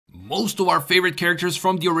Most of our favorite characters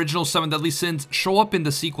from the original 7 Deadly Sins show up in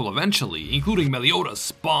the sequel eventually, including Meliodas,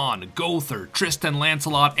 Spawn, Gowther, Tristan,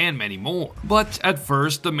 Lancelot, and many more. But at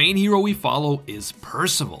first, the main hero we follow is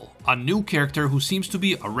Percival, a new character who seems to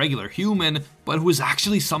be a regular human, but who is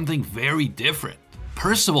actually something very different.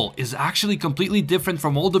 Percival is actually completely different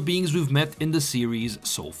from all the beings we've met in the series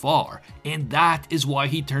so far, and that is why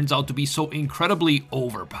he turns out to be so incredibly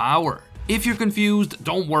overpowered. If you're confused,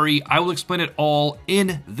 don't worry, I will explain it all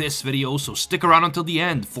in this video, so stick around until the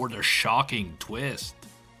end for the shocking twist.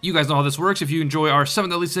 You guys know how this works. If you enjoy our 7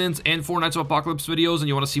 Deadly Sins and 4 Nights of Apocalypse videos and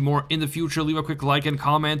you want to see more in the future, leave a quick like and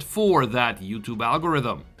comment for that YouTube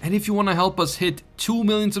algorithm. And if you want to help us hit 2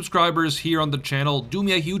 million subscribers here on the channel, do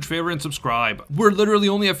me a huge favor and subscribe. We're literally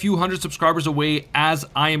only a few hundred subscribers away as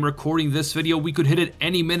I am recording this video. We could hit it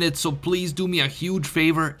any minute, so please do me a huge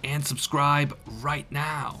favor and subscribe right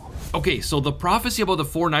now. Okay, so the prophecy about the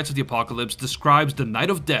 4 Nights of the Apocalypse describes the Night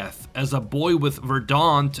of Death as a boy with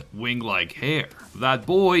verdant wing-like hair. That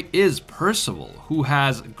boy is Percival, who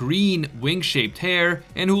has green wing-shaped hair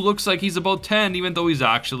and who looks like he's about 10 even though he's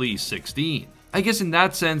actually 16. I guess in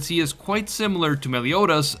that sense he is quite similar to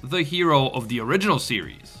Meliodas, the hero of the original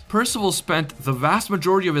series. Percival spent the vast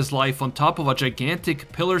majority of his life on top of a gigantic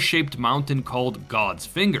pillar-shaped mountain called God's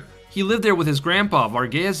Finger. He lived there with his grandpa,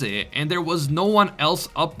 Varghese, and there was no one else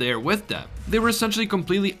up there with them. They were essentially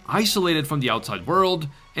completely isolated from the outside world,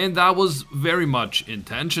 and that was very much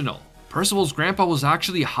intentional. Percival's grandpa was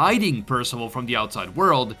actually hiding Percival from the outside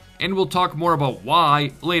world, and we'll talk more about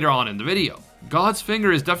why later on in the video. God's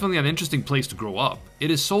Finger is definitely an interesting place to grow up.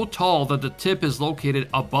 It is so tall that the tip is located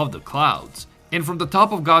above the clouds, and from the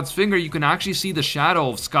top of God's Finger you can actually see the shadow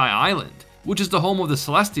of Sky Island, which is the home of the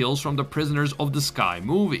Celestials from the Prisoners of the Sky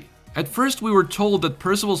movie. At first we were told that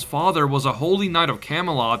Percival's father was a holy knight of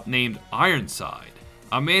Camelot named Ironside,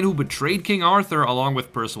 a man who betrayed King Arthur along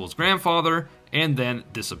with Percival's grandfather and then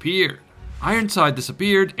disappeared. Ironside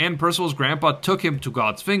disappeared and Percival's grandpa took him to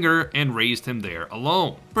God's Finger and raised him there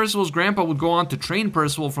alone. Percival's grandpa would go on to train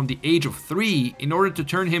Percival from the age of 3 in order to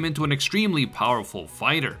turn him into an extremely powerful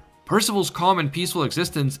fighter. Percival's calm and peaceful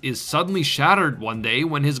existence is suddenly shattered one day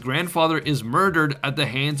when his grandfather is murdered at the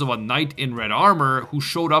hands of a knight in red armor who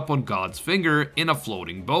showed up on God's Finger in a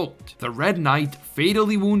floating boat. The Red Knight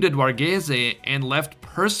fatally wounded Varghese and left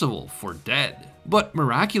Percival for dead. But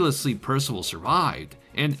miraculously Percival survived,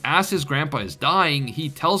 and as his grandpa is dying, he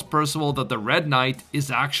tells Percival that the Red Knight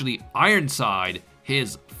is actually Ironside,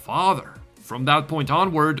 his father. From that point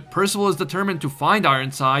onward, Percival is determined to find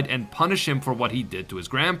Ironside and punish him for what he did to his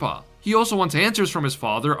grandpa. He also wants answers from his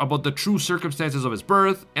father about the true circumstances of his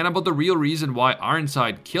birth and about the real reason why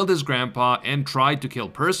Ironside killed his grandpa and tried to kill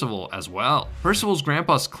Percival as well. Percival's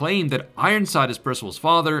grandpa's claim that Ironside is Percival's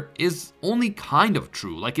father is only kind of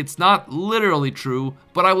true, like it's not literally true,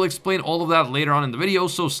 but I will explain all of that later on in the video,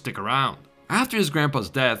 so stick around. After his grandpa's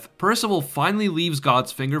death, Percival finally leaves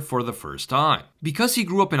God's Finger for the first time. Because he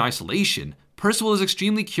grew up in isolation, Percival is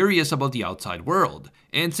extremely curious about the outside world,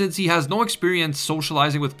 and since he has no experience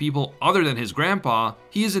socializing with people other than his grandpa,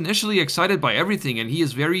 he is initially excited by everything and he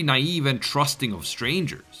is very naive and trusting of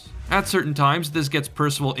strangers. At certain times, this gets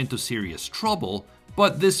Percival into serious trouble,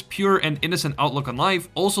 but this pure and innocent outlook on life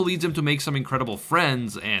also leads him to make some incredible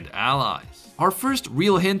friends and allies. Our first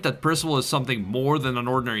real hint that Percival is something more than an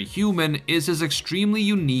ordinary human is his extremely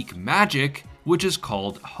unique magic, which is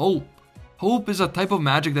called Hope. Hope is a type of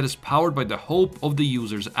magic that is powered by the hope of the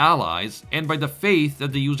user's allies and by the faith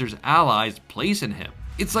that the user's allies place in him.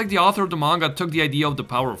 It's like the author of the manga took the idea of the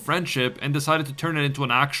power of friendship and decided to turn it into an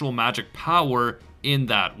actual magic power in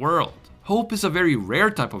that world. Hope is a very rare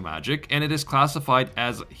type of magic and it is classified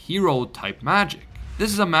as hero type magic.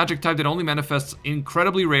 This is a magic type that only manifests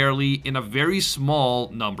incredibly rarely in a very small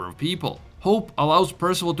number of people. Hope allows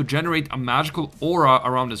Percival to generate a magical aura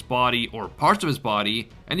around his body or parts of his body,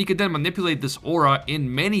 and he can then manipulate this aura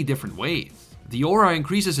in many different ways. The aura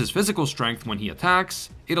increases his physical strength when he attacks,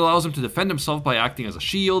 it allows him to defend himself by acting as a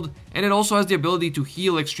shield, and it also has the ability to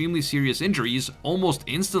heal extremely serious injuries almost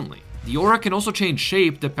instantly. The aura can also change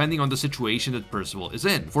shape depending on the situation that Percival is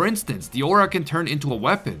in. For instance, the aura can turn into a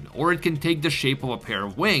weapon, or it can take the shape of a pair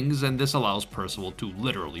of wings, and this allows Percival to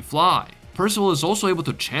literally fly. Percival is also able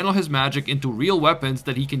to channel his magic into real weapons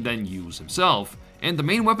that he can then use himself, and the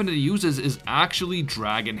main weapon that he uses is actually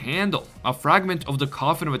Dragon Handle, a fragment of the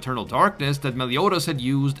Coffin of Eternal Darkness that Meliodas had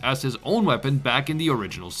used as his own weapon back in the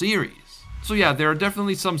original series. So yeah, there are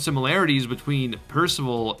definitely some similarities between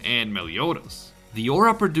Percival and Meliodas. The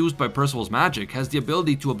aura produced by Percival's magic has the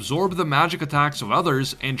ability to absorb the magic attacks of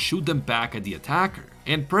others and shoot them back at the attacker.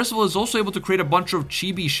 And Percival is also able to create a bunch of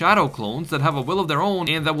chibi shadow clones that have a will of their own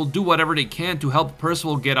and that will do whatever they can to help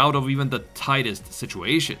Percival get out of even the tightest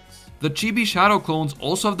situations. The chibi shadow clones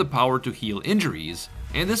also have the power to heal injuries,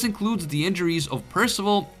 and this includes the injuries of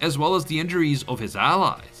Percival as well as the injuries of his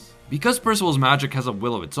allies. Because Percival's magic has a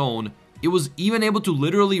will of its own, it was even able to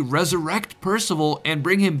literally resurrect Percival and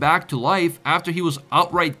bring him back to life after he was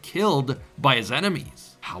outright killed by his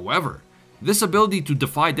enemies. However, this ability to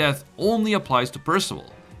defy death only applies to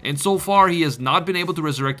Percival, and so far he has not been able to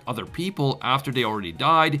resurrect other people after they already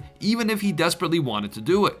died, even if he desperately wanted to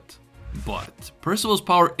do it. But Percival's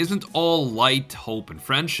power isn't all light, hope, and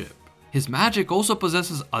friendship. His magic also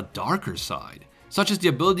possesses a darker side, such as the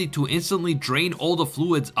ability to instantly drain all the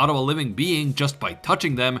fluids out of a living being just by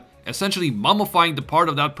touching them, essentially mummifying the part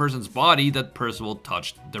of that person's body that Percival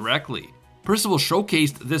touched directly. Percival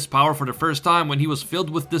showcased this power for the first time when he was filled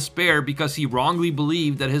with despair because he wrongly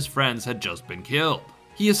believed that his friends had just been killed.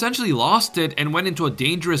 He essentially lost it and went into a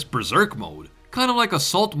dangerous berserk mode, kind of like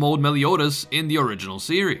Assault Mode Meliodas in the original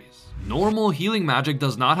series. Normal healing magic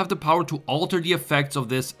does not have the power to alter the effects of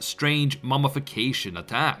this strange mummification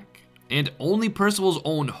attack. And only Percival's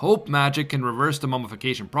own hope magic can reverse the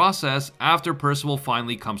mummification process after Percival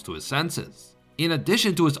finally comes to his senses. In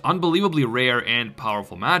addition to his unbelievably rare and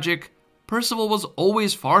powerful magic, Percival was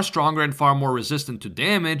always far stronger and far more resistant to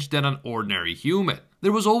damage than an ordinary human.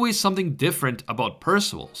 There was always something different about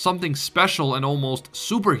Percival, something special and almost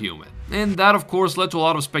superhuman. And that of course led to a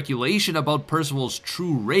lot of speculation about Percival's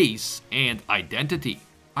true race and identity.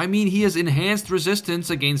 I mean, he has enhanced resistance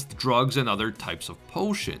against drugs and other types of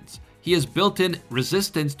potions. He has built-in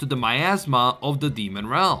resistance to the miasma of the demon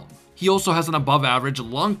realm. He also has an above average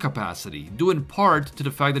lung capacity, due in part to the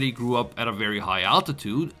fact that he grew up at a very high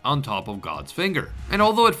altitude on top of God's finger. And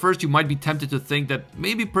although at first you might be tempted to think that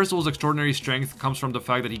maybe Percival's extraordinary strength comes from the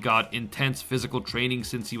fact that he got intense physical training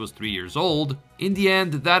since he was 3 years old, in the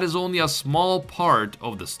end that is only a small part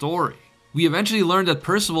of the story. We eventually learn that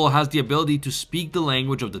Percival has the ability to speak the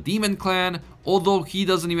language of the Demon Clan, although he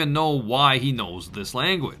doesn't even know why he knows this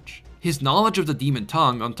language. His knowledge of the demon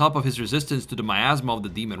tongue, on top of his resistance to the miasma of the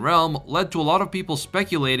demon realm, led to a lot of people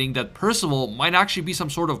speculating that Percival might actually be some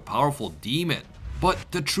sort of powerful demon. But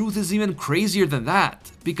the truth is even crazier than that,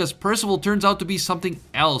 because Percival turns out to be something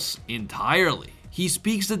else entirely. He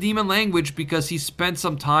speaks the demon language because he spent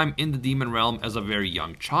some time in the demon realm as a very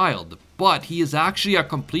young child, but he is actually a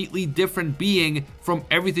completely different being from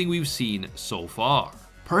everything we've seen so far.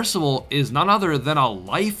 Percival is none other than a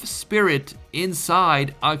life spirit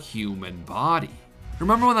inside a human body.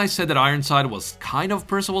 Remember when I said that Ironside was kind of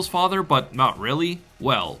Percival's father, but not really?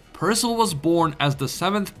 Well, Percival was born as the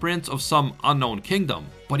 7th prince of some unknown kingdom,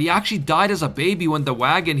 but he actually died as a baby when the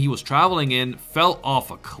wagon he was traveling in fell off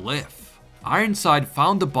a cliff. Ironside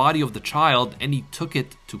found the body of the child and he took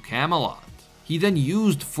it to Camelot. He then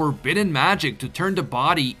used forbidden magic to turn the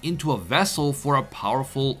body into a vessel for a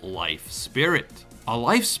powerful life spirit. A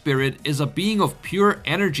life spirit is a being of pure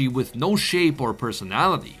energy with no shape or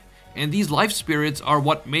personality, and these life spirits are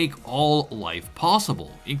what make all life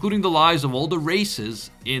possible, including the lives of all the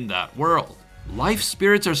races in that world. Life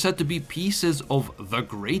spirits are said to be pieces of the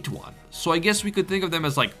Great One, so I guess we could think of them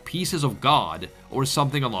as like pieces of God or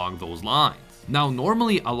something along those lines. Now,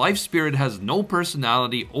 normally a life spirit has no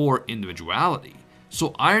personality or individuality,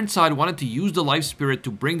 so Ironside wanted to use the life spirit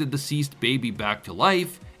to bring the deceased baby back to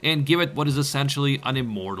life and give it what is essentially an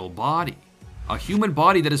immortal body. A human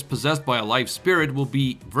body that is possessed by a life spirit will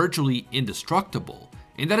be virtually indestructible,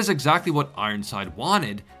 and that is exactly what Ironside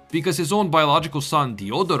wanted because his own biological son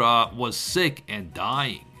Diodora was sick and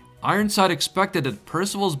dying. Ironside expected that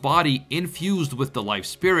Percival's body infused with the life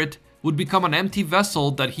spirit would become an empty vessel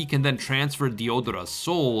that he can then transfer Diodora's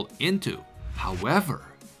soul into. However,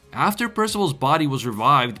 after Percival's body was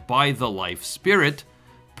revived by the life spirit,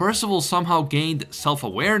 Percival somehow gained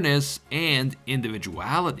self-awareness and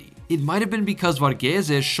individuality. It might have been because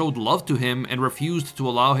Varghese showed love to him and refused to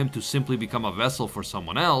allow him to simply become a vessel for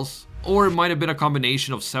someone else, or it might have been a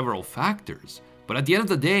combination of several factors. But at the end of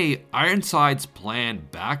the day, Ironside's plan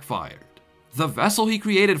backfired. The vessel he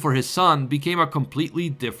created for his son became a completely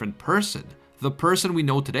different person, the person we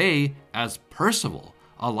know today as Percival,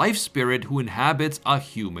 a life spirit who inhabits a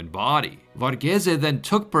human body. Varghese then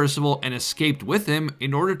took Percival and escaped with him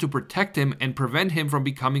in order to protect him and prevent him from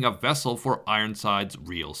becoming a vessel for Ironside's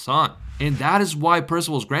real son. And that is why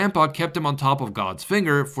Percival's grandpa kept him on top of God's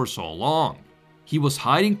finger for so long. He was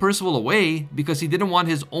hiding Percival away because he didn't want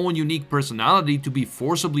his own unique personality to be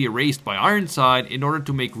forcibly erased by Ironside in order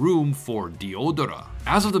to make room for Diodora.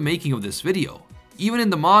 As of the making of this video, even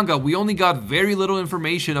in the manga we only got very little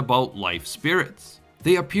information about life spirits.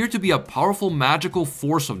 They appear to be a powerful magical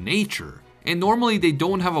force of nature, and normally they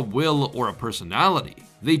don't have a will or a personality.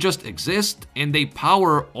 They just exist, and they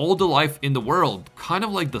power all the life in the world, kind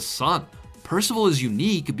of like the sun. Percival is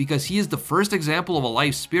unique because he is the first example of a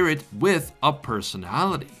life spirit with a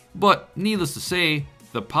personality. But needless to say,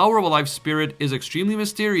 the power of a life spirit is extremely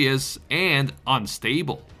mysterious and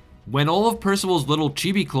unstable. When all of Percival's little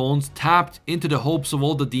chibi clones tapped into the hopes of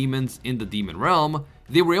all the demons in the demon realm,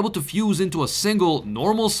 they were able to fuse into a single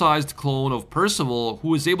normal-sized clone of Percival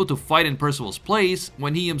who is able to fight in Percival's place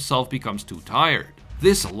when he himself becomes too tired.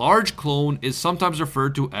 This large clone is sometimes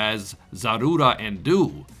referred to as Zarura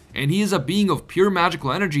Endu, and he is a being of pure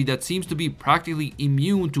magical energy that seems to be practically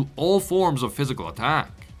immune to all forms of physical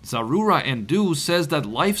attack. Zarura Endu says that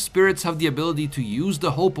life spirits have the ability to use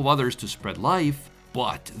the hope of others to spread life,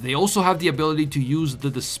 but they also have the ability to use the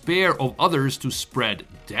despair of others to spread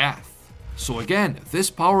death. So again, this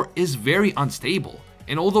power is very unstable,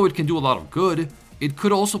 and although it can do a lot of good, it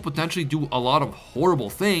could also potentially do a lot of horrible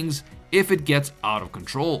things if it gets out of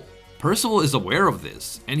control. Percival is aware of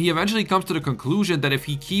this, and he eventually comes to the conclusion that if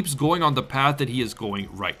he keeps going on the path that he is going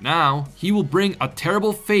right now, he will bring a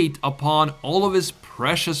terrible fate upon all of his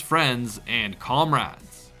precious friends and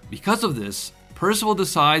comrades. Because of this, Percival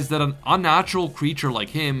decides that an unnatural creature like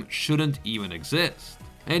him shouldn't even exist,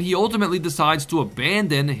 and he ultimately decides to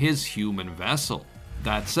abandon his human vessel.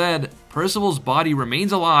 That said, Percival's body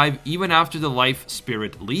remains alive even after the life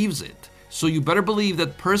spirit leaves it, so you better believe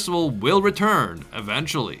that Percival will return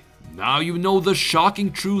eventually. Now you know the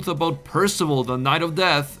shocking truth about Percival, the Knight of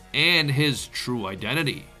Death, and his true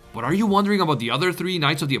identity. But are you wondering about the other 3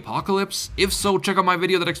 Knights of the Apocalypse? If so, check out my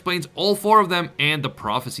video that explains all 4 of them and the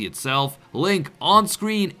prophecy itself. Link on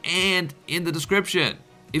screen and in the description.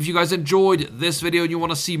 If you guys enjoyed this video and you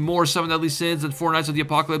want to see more 7 Deadly Sins and 4 Knights of the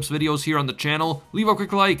Apocalypse videos here on the channel, leave a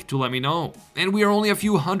quick like to let me know. And we are only a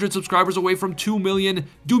few hundred subscribers away from 2 million.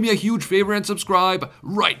 Do me a huge favor and subscribe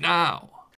right now.